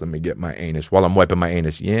motherfuckers. Let me get my anus. While I'm wiping my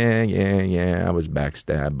anus. Yeah. I was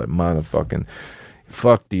backstabbed, but motherfucking,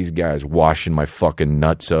 fuck these guys washing my fucking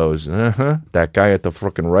nutsos. That guy at the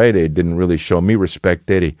fucking Rite Aid didn't really show me respect,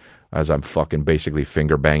 did he? As I'm fucking basically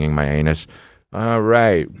finger banging my anus. All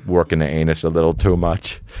right, working the anus a little too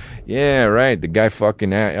much. Yeah, right. The guy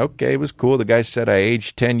fucking, okay, it was cool. The guy said I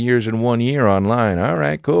aged 10 years in 1 year online. All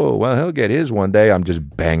right, cool. Well, he'll get his one day. I'm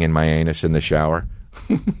just banging my anus in the shower.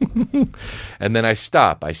 And then I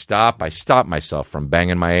stop myself from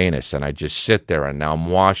banging my anus, and I just sit there, and now I'm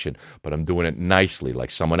washing, but I'm doing it nicely,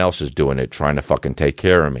 like someone else is doing it, trying to fucking take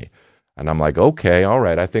care of me. And I'm like, okay, all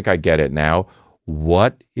right, I think I get it now.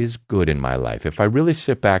 What is good in my life? If I really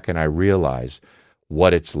sit back and I realize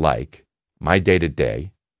what it's like, my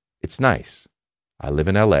day-to-day, it's nice. I live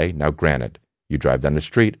in L.A. Now, granted, you drive down the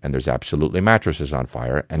street and there's absolutely mattresses on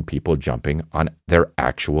fire and people jumping on their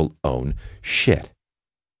actual own shit.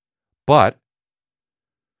 But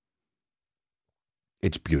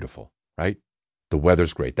it's beautiful, right? The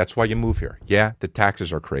weather's great. That's why you move here. Yeah, the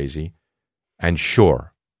taxes are crazy. And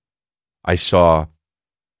sure, I saw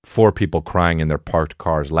 4 people crying in their parked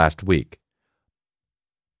cars last week.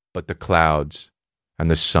 But the clouds and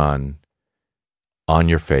the sun on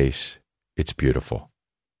your face, it's beautiful.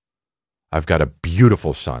 I've got a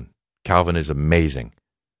beautiful son. Calvin is amazing.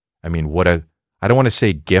 I mean, I don't want to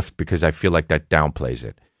say gift because I feel like that downplays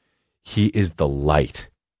it. He is the light,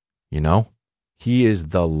 He is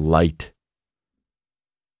the light.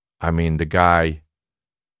 I mean, the guy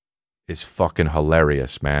is fucking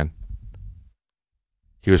hilarious, man.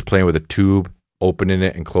 He was playing with a tube, opening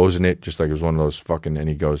it and closing it, just like it was one of those fucking, and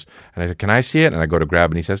he goes, and I said, can I see it? And I go to grab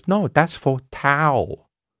it, and he says, no, that's for towel.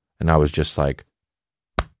 And I was just like,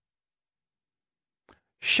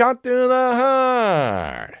 shot to the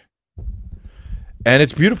heart. And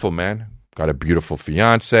it's beautiful, man. Got a beautiful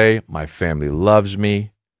fiance. My family loves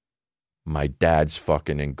me. My dad's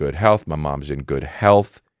fucking in good health. My mom's in good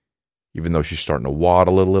health. Even though she's starting to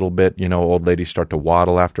waddle a little bit. Old ladies start to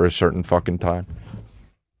waddle after a certain fucking time.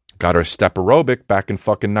 Got her a step aerobic back in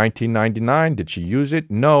fucking 1999. Did she use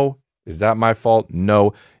it? No. Is that my fault?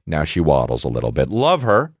 No. Now she waddles a little bit. Love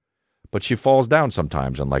her, but she falls down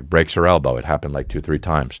sometimes and like breaks her elbow. It happened like 2-3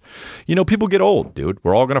 times. You know, people get old, dude.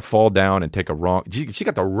 We're all going to fall down and take a wrong... She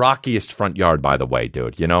got the rockiest front yard, by the way,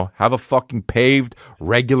 dude. You know, have a fucking paved,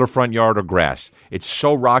 regular front yard or grass. It's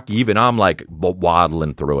so rocky, even I'm like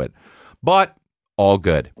waddling through it. But all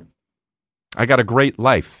good. I got a great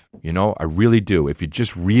life, you know, I really do. If you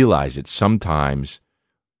just realize it sometimes,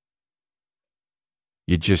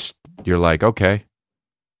 you're like, okay,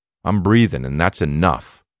 I'm breathing and that's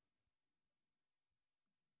enough.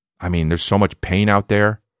 I mean, there's so much pain out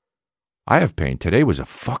there. I have pain. Today was a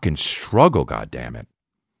fucking struggle, goddammit.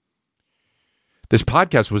 This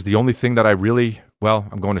podcast was the only thing that I really, well,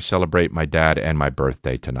 I'm going to celebrate my dad and my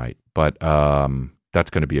birthday tonight, but that's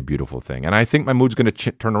going to be a beautiful thing. And I think my mood's going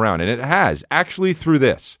to turn around. And it has, actually, through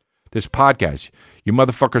this podcast. You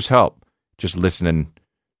motherfuckers help just listening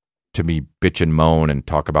to me bitch and moan and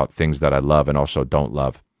talk about things that I love and also don't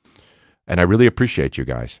love. And I really appreciate you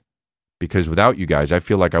guys. Because without you guys, I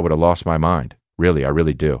feel like I would have lost my mind. Really, I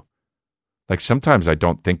really do. Like sometimes I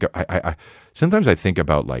don't think, sometimes I think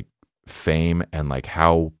about like fame and like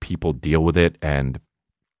how people deal with it. And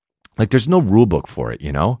like there's no rule book for it,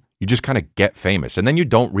 you know? You just kind of get famous. And then you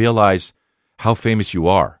don't realize how famous you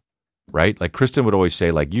are, right? Like Kristen would always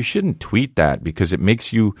say, like, you shouldn't tweet that because it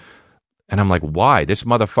makes you... And I'm like, why? This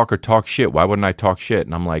motherfucker talks shit. Why wouldn't I talk shit?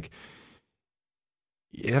 And I'm like,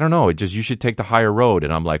 I don't know. You should take the higher road.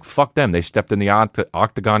 And I'm like, fuck them. They stepped in the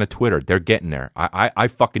octagon of Twitter. They're getting there. I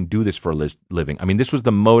fucking do this for a living. I mean, this was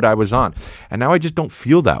the mode I was on. And now I just don't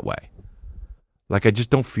feel that way. Like, I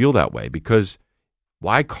just don't feel that way because...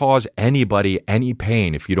 Why cause anybody any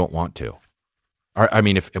pain if you don't want to? Or, I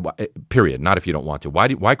mean, period, not if you don't want to.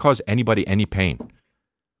 Why cause anybody any pain?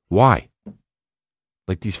 Why?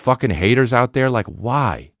 Like these fucking haters out there, like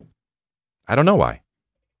why? I don't know why.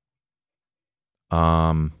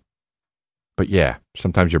 But yeah,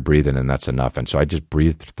 sometimes you're breathing and that's enough. And so I just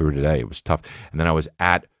breathed through today. It was tough. And then I was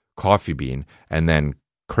at Coffee Bean and then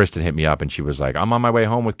Kristen hit me up and she was like, I'm on my way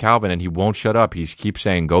home with Calvin and he won't shut up. He keeps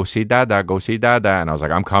saying, go see Dada, go see Dada. And I was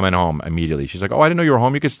like, I'm coming home immediately. She's like, oh, I didn't know you were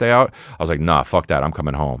home. You could stay out. I was like, nah, fuck that. I'm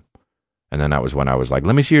coming home. And then that was when I was like,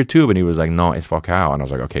 let me see your tube. And he was like, no, it's fuck how. And I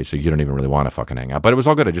was like, okay, so you don't even really want to fucking hang out. But it was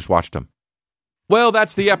all good. I just watched him. Well,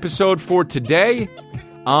 that's the episode for today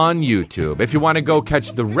on YouTube. If you want to go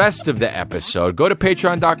catch the rest of the episode, go to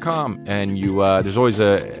patreon.com and there's always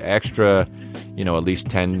a extra, you know, at least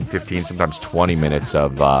 10, 15, sometimes 20 minutes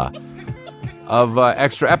of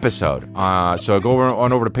extra episode. So go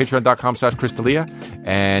on over to patreon.com/Chris D'Elia,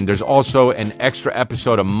 and there's also an extra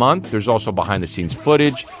episode a month. There's also behind the scenes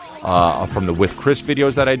footage from the With Chris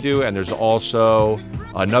videos that I do, and there's also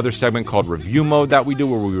another segment called Review Mode that we do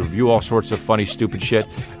where we review all sorts of funny, stupid shit.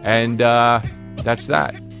 And that's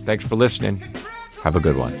that. Thanks for listening. Have a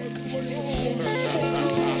good one.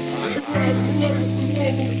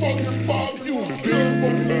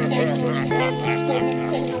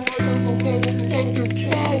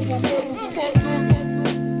 Fucking